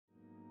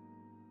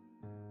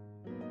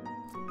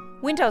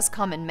Windows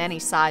come in many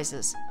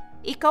sizes.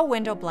 Eco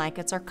window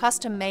blankets are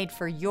custom made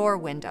for your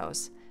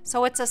windows,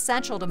 so it's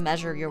essential to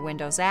measure your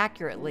windows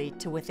accurately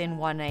to within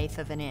 1/8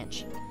 of an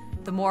inch.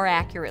 The more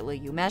accurately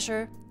you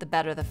measure, the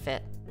better the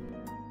fit.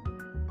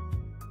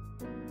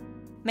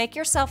 Make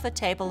yourself a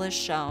table as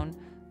shown,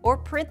 or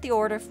print the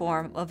order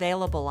form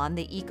available on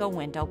the Eco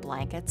Window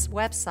Blankets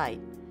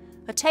website.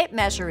 A tape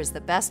measure is the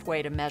best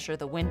way to measure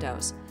the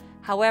windows.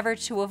 However,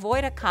 to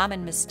avoid a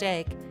common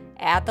mistake,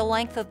 add the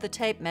length of the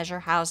tape measure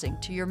housing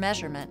to your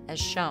measurement as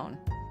shown.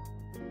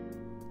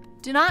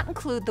 Do not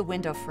include the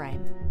window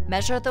frame.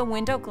 Measure the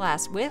window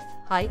glass width,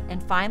 height,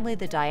 and finally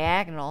the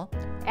diagonal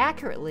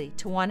accurately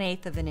to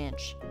 1/8 of an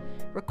inch.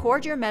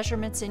 Record your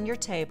measurements in your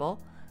table,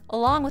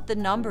 along with the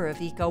number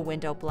of Eco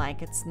window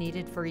blankets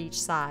needed for each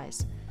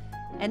size.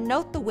 And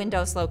note the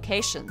window's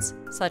locations,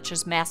 such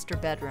as master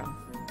bedroom.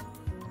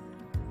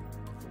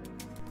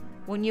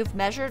 When you've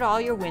measured all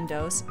your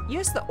windows,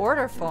 use the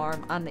order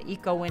form on the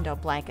Eco Window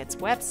Blankets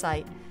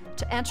website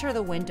to enter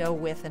the window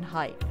width and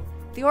height.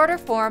 The order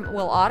form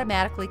will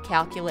automatically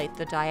calculate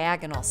the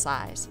diagonal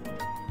size.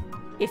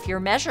 If your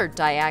measured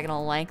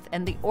diagonal length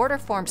and the order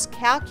form's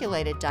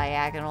calculated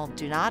diagonal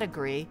do not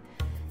agree,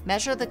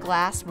 measure the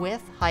glass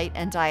width, height,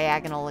 and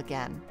diagonal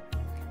again.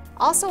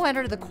 Also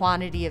enter the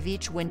quantity of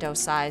each window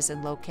size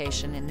and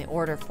location in the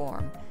order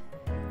form.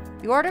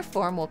 The order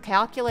form will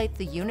calculate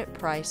the unit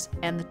price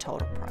and the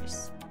total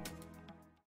price.